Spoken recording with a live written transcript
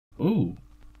Ooh,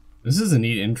 this is a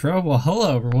neat intro. Well,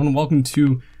 hello everyone, and welcome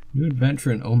to New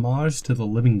Adventure in Homage to the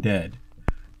Living Dead.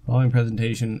 The following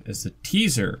presentation is a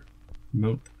teaser.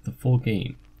 Promote the full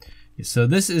game. So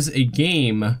this is a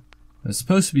game that's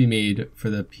supposed to be made for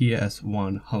the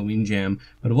PS1 Halloween Jam,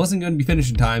 but it wasn't going to be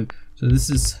finished in time, so this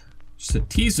is just a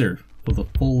teaser for the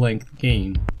full-length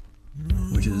game,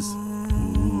 which is...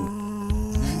 Ooh.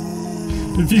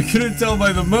 If you couldn't tell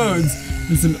by the moans,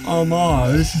 it's an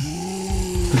homage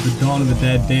to the Dawn of the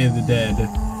Dead, Day of the Dead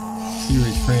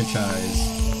series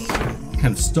franchise. It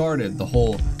kind of started the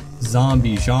whole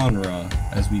zombie genre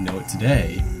as we know it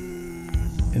today.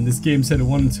 And this game said it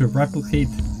wanted to replicate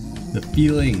the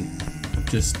feeling of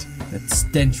just that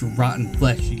stench of rotten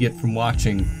flesh you get from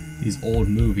watching these old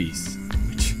movies.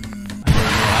 Which, I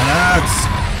don't know how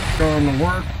that's going to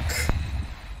work.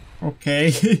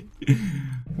 Okay.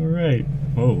 Alright.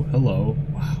 Oh, hello.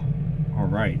 Wow.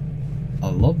 Alright. I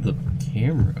love the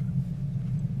camera.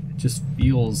 It just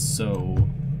feels so...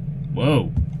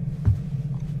 Whoa.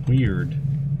 Weird.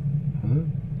 Huh?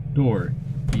 Door.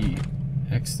 E.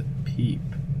 Exit. Peep.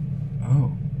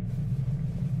 Oh.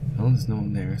 Well, there's no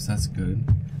one there, so that's good.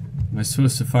 Am I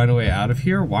supposed to find a way out of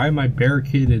here? Why am I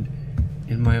barricaded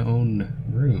in my own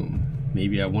room?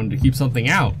 Maybe I wanted to keep something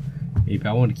out. Maybe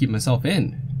I wanted to keep myself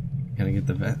in. Gotta get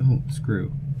the oh,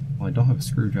 screw. Well, I don't have a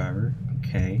screwdriver.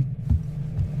 Okay.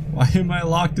 Why am I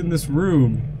locked in this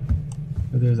room?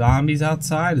 Are there zombies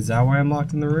outside? Is that why I'm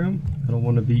locked in the room? I don't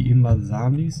want to be eaten by the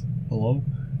zombies. Hello?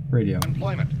 Radio.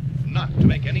 Employment, not to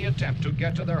make any attempt to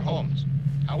get to their homes.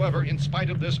 However, in spite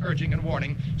of this urging and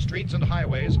warning, streets and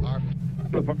highways are...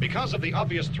 Because of the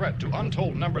obvious threat to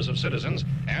untold numbers of citizens,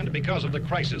 and because of the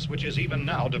crisis which is even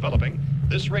now developing,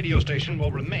 this radio station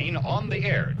will remain on the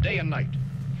air day and night.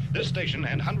 This station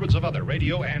and hundreds of other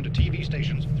radio and TV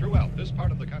stations throughout this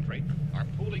part of the country are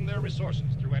pooling their resources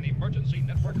through an emergency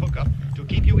network hookup to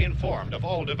keep you informed of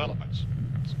all developments.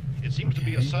 It seems to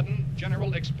be a sudden,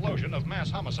 general explosion of mass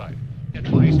homicide.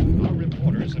 Advice, our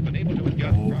reporters have been able to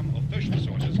get from official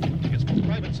sources it's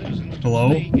private citizens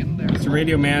hello? It's a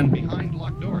radio man. Behind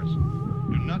locked doors.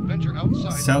 Do not venture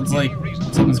outside. Sounds like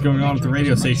something's going on at the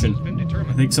radio station.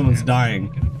 I think someone's dying.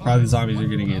 Probably the zombies are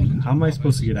getting in. How am I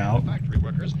supposed to get out? Factory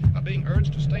workers are being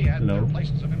urged to stay at their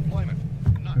places of employment.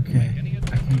 Okay,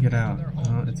 I can't get out.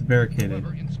 It's barricaded.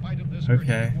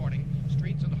 Okay.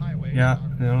 Yeah,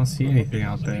 I don't see anything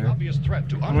out there. How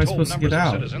am I supposed to get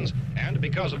out? And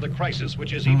because of the crisis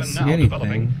which is I don't even see now anything.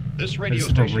 developing, this radio Is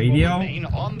it a station radio? will remain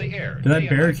on the air. Did I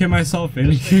barricade myself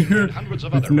in here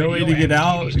with no way to get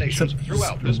out except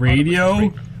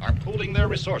radio? Are pooling their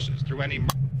resources through any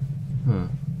Huh.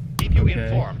 keep you Okay.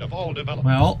 informed of all developments.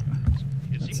 Well,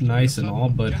 that's nice and all,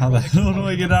 but how the hell do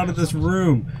I get out of this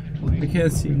room? I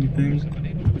can't see anything.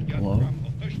 Hello?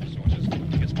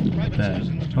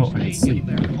 Bed. Oh, I can sleep.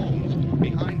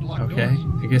 Okay,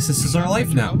 I guess this is our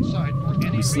life now.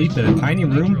 We sleep in a tiny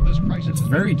room. It's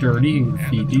very dirty and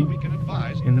graffiti.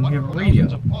 And then we have a radio.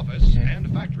 Okay.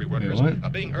 Wait,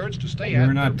 what?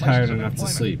 You're not tired enough to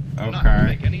sleep.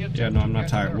 Okay. Yeah, no, I'm not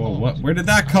tired. Whoa, what? Where did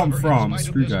that come from?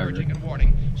 Screwdriver.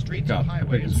 God, I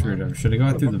picked a screwdriver. Should I go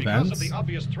out through the vents?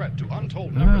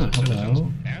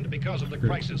 Hello. And because of the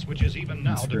crisis which is even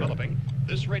now developing,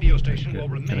 this radio station will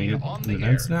remain on the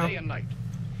air day and night.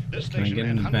 This station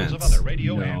and hundreds of other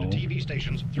radio and TV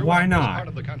stations throughout Why this not? part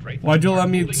of the country. Why'd you let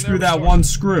me screw that one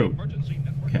screw?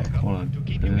 Okay, hold on.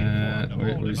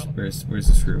 Where's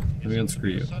the screw? Let me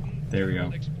unscrew you. There we go.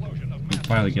 We can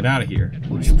finally get out of here,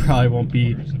 which probably won't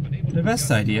be the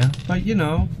best idea, but you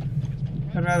know,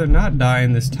 I'd rather not die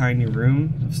in this tiny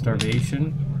room of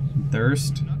starvation and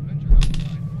thirst.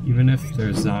 Even if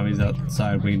there's zombies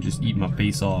outside, we can just eat my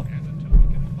face off.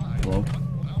 Hello?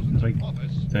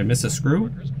 Did I miss a screw?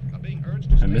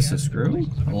 Did I miss a screw?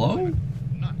 Hello?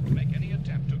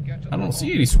 I don't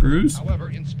see any screws. How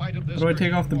do I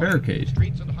take off the barricade?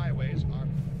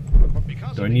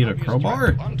 Do I need a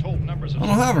crowbar? I don't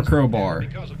have a crowbar.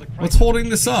 What's holding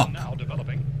this up?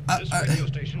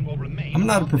 I'm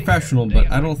not a professional,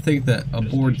 but I don't think that a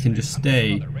board can just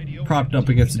stay propped up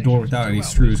against the door without any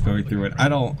screws going through it. I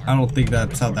don't think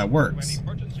that's how that works.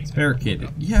 It's barricaded.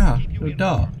 Yeah, no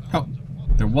duh. Oh,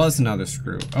 there was another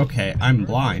screw. Okay, I'm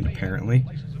blind apparently.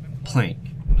 Plank.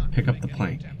 Pick up the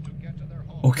plank.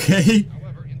 Okay.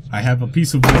 I have a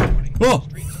piece of wood. Oh,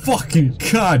 fucking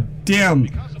god damn.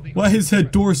 Why is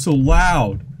that door so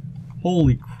loud?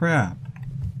 Holy crap.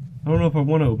 I don't know if I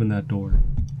want to open that door.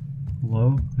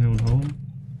 Hello? Anyone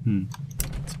home?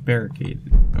 It's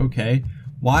barricaded. Okay.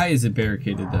 Why is it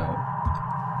barricaded though?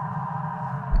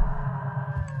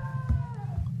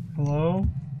 Hello?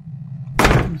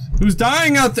 Who's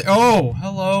dying out there? Oh,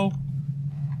 hello.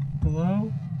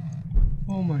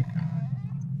 Oh my god.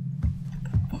 What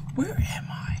the fuck? Where am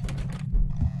I?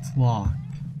 It's locked.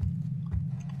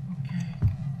 Okay.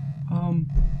 A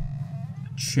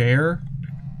chair?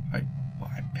 I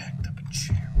picked up a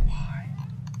chair.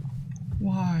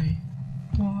 Why?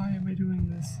 Why am I doing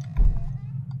this?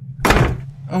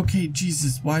 Okay,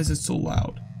 Jesus, why is it so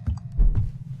loud?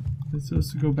 Is it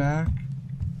supposed to go back?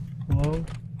 Hello?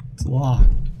 It's locked.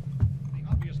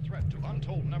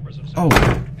 Oh,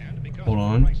 hold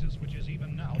on.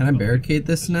 Can I barricade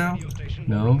this now?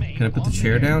 No? Can I put the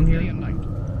chair down here?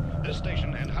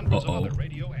 Uh-oh.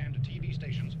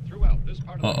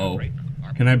 Uh-oh.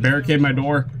 Can I barricade my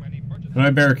door? Can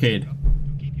I barricade?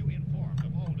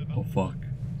 Oh, fuck.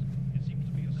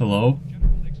 Hello?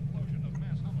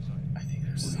 I think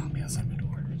there's a zombie outside my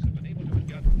door.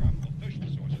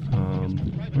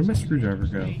 Where'd my screwdriver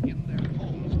go?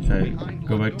 Should I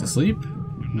go back to sleep?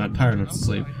 I'm not tired enough to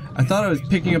sleep. I thought I was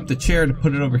picking up the chair to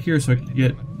put it over here so I could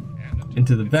get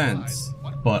into the vents,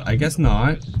 but I guess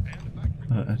not.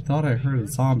 I thought I heard a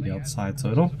zombie outside,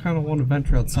 so I don't kind of want to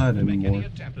venture outside anymore.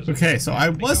 Okay, so I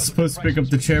was supposed to pick up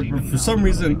the chair, but for some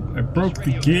reason I broke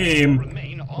the game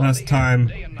last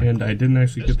time, and I didn't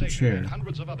actually get the chair.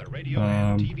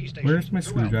 Where's my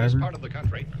screwdriver?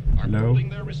 Hello?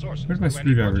 Where's my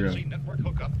screwdriver go? Did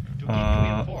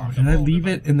I leave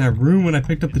it in that room when I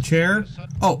picked up the chair?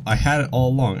 Oh, I had it all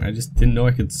along. I just didn't know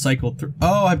I could cycle through.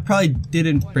 Oh, I probably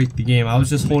didn't break the game. I was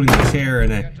just holding the chair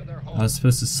and I was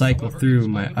supposed to cycle through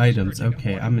my items.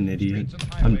 Okay, I'm an idiot.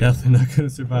 I'm definitely not going to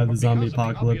survive the zombie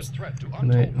apocalypse.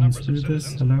 Can I unscrew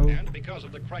this? Hello?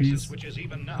 Please?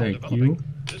 Thank you.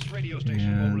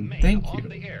 And thank you.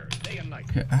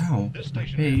 Okay, ow. My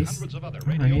face.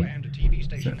 Alright.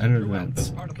 So enter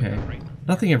vents. Okay.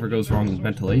 Nothing ever goes wrong with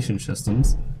ventilation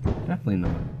systems. Definitely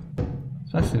not.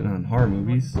 Especially not in horror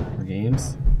movies or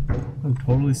games. I'm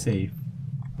totally safe.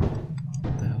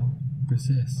 What the hell? Where's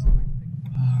this?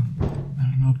 I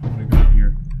don't know if I want to go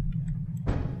here.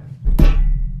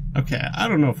 Okay, I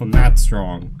don't know if I'm that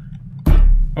strong.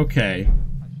 Okay.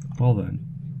 Well then.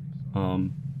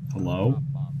 Hello?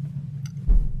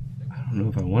 I don't know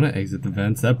if I want to exit the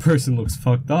vents. That person looks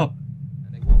fucked up.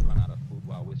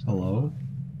 Hello?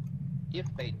 If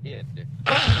they did.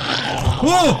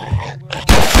 Whoa!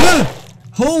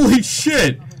 Holy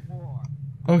shit!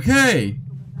 Okay.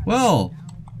 Well.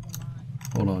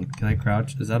 Hold on. Can I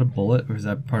crouch? Is that a bullet or is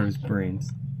that part of his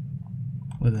brains?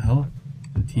 What the hell?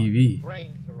 The TV.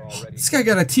 This guy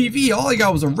got a TV. All I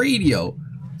got was a radio.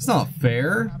 It's not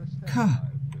fair. God.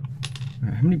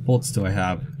 Alright, how many bullets do I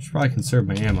have? I should probably conserve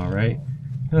my ammo, right?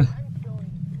 Thank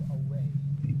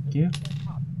you.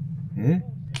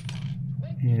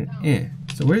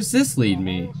 So where's this lead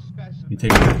me? You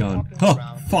take my gun.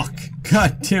 Oh, fuck.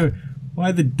 God damn it.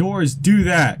 Why'd the doors do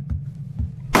that?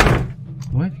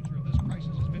 What?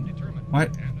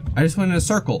 What? I just went in a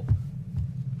circle.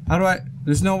 How do I...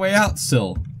 There's no way out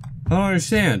still. I don't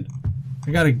understand.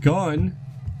 I got a gun.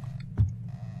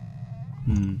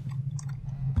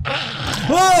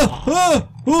 Oh! Oh!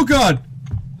 Oh god!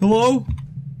 Hello?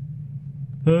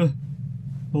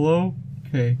 Hello?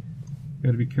 Okay.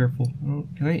 Gotta be careful. Oh,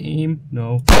 can I aim?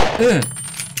 No.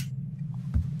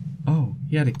 Oh,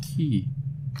 he had a key.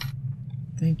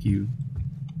 Thank you.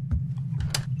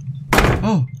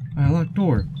 Oh, I unlocked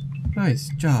door. Nice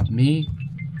job, me.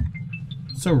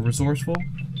 So resourceful.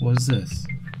 What is this?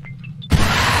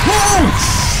 Oh!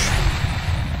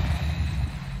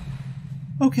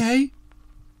 Okay.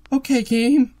 Okay,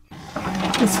 game.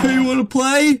 That's how you want to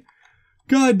play?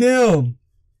 God damn.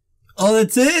 Oh,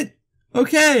 that's it?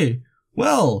 Okay.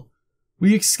 Well,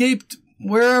 we escaped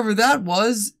wherever that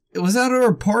was. Was that our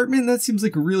apartment? That seems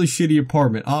like a really shitty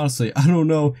apartment. Honestly, I don't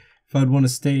know if I'd want to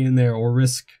stay in there or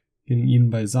risk getting eaten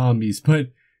by zombies,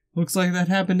 but looks like that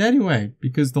happened anyway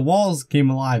because the walls came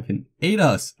alive and ate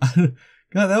us.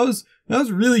 God, that was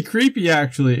really creepy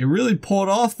actually. It really pulled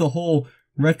off the whole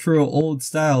retro old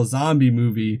style zombie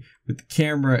movie with the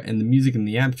camera and the music and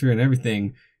the atmosphere and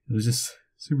everything. It was just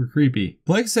super creepy.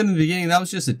 Like I said in the beginning, that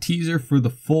was just a teaser for the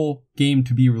full game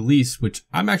to be released, which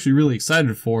I'm actually really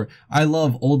excited for. I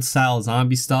love old style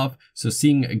zombie stuff, so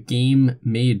seeing a game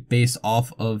made based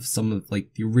off of some of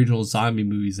like the original zombie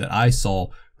movies that I saw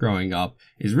growing up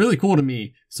is really cool to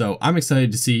me. So I'm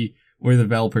excited to see where the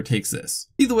developer takes this.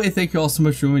 Either way, thank you all so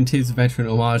much for joining today's adventure and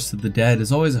homage to the dead.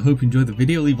 As always, I hope you enjoyed the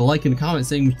video. Leave a like and a comment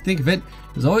saying what you think of it.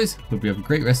 As always, hope you have a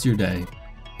great rest of your day.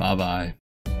 Bye bye.